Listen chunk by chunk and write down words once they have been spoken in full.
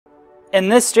In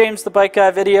this James the Bike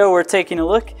Guy video, we're taking a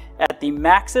look at the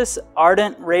Maxxis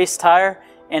Ardent Race tire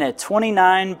in a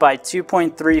 29 by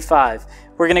 2.35.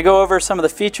 We're going to go over some of the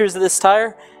features of this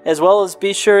tire, as well as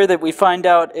be sure that we find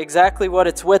out exactly what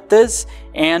its width is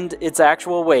and its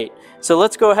actual weight. So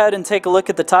let's go ahead and take a look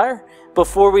at the tire.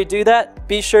 Before we do that,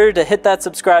 be sure to hit that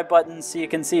subscribe button so you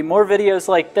can see more videos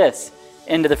like this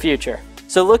into the future.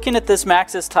 So looking at this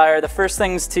Maxxis tire, the first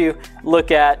things to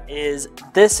look at is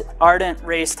this Ardent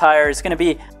Race tire is going to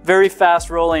be very fast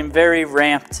rolling, very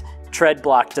ramped tread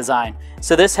block design.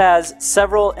 So this has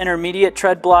several intermediate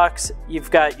tread blocks. You've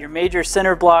got your major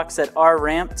center blocks that are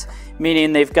ramped,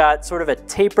 meaning they've got sort of a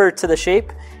taper to the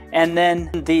shape. And then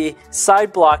the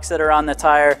side blocks that are on the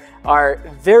tire are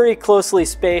very closely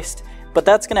spaced, but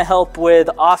that's going to help with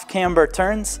off-camber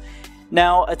turns.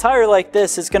 Now, a tire like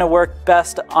this is going to work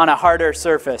best on a harder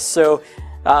surface. So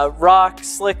rock,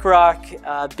 slick rock,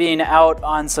 being out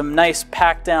on some nice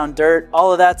packed down dirt,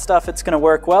 all of that stuff, it's going to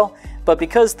work well. But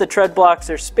because the tread blocks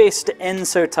are spaced in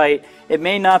so tight, it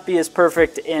may not be as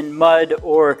perfect in mud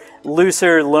or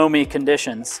looser, loamy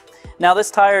conditions. Now,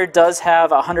 this tire does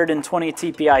have 120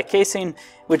 TPI casing,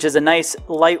 which is a nice,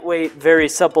 lightweight, very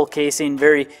supple casing,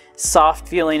 very soft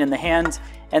feeling in the hand.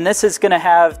 And this is going to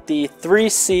have the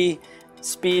 3C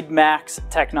Speed Max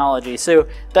technology. So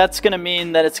that's going to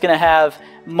mean that it's going to have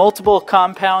multiple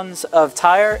compounds of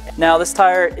tire. Now, this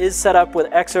tire is set up with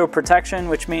exo protection,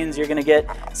 which means you're going to get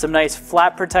some nice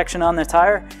flat protection on the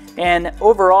tire. And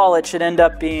overall, it should end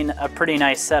up being a pretty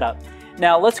nice setup.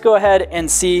 Now, let's go ahead and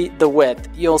see the width.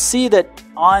 You'll see that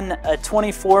on a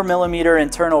 24mm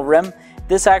internal rim,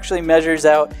 this actually measures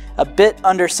out a bit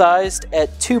undersized at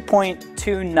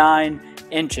 2.29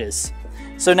 inches.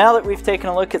 So now that we've taken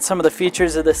a look at some of the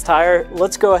features of this tire,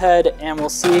 let's go ahead and we'll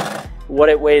see what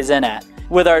it weighs in at.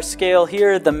 With our scale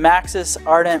here, the Maxxis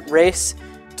Ardent Race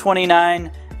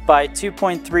 29 by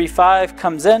 2.35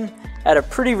 comes in at a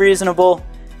pretty reasonable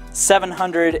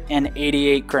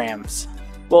 788 grams.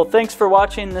 Well, thanks for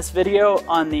watching this video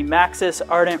on the Maxxis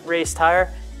Ardent Race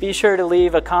tire. Be sure to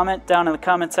leave a comment down in the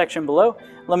comment section below.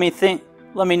 Let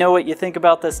me know what you think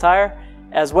about this tire,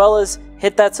 as well as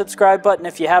hit that subscribe button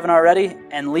if you haven't already,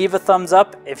 and leave a thumbs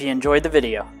up if you enjoyed the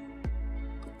video.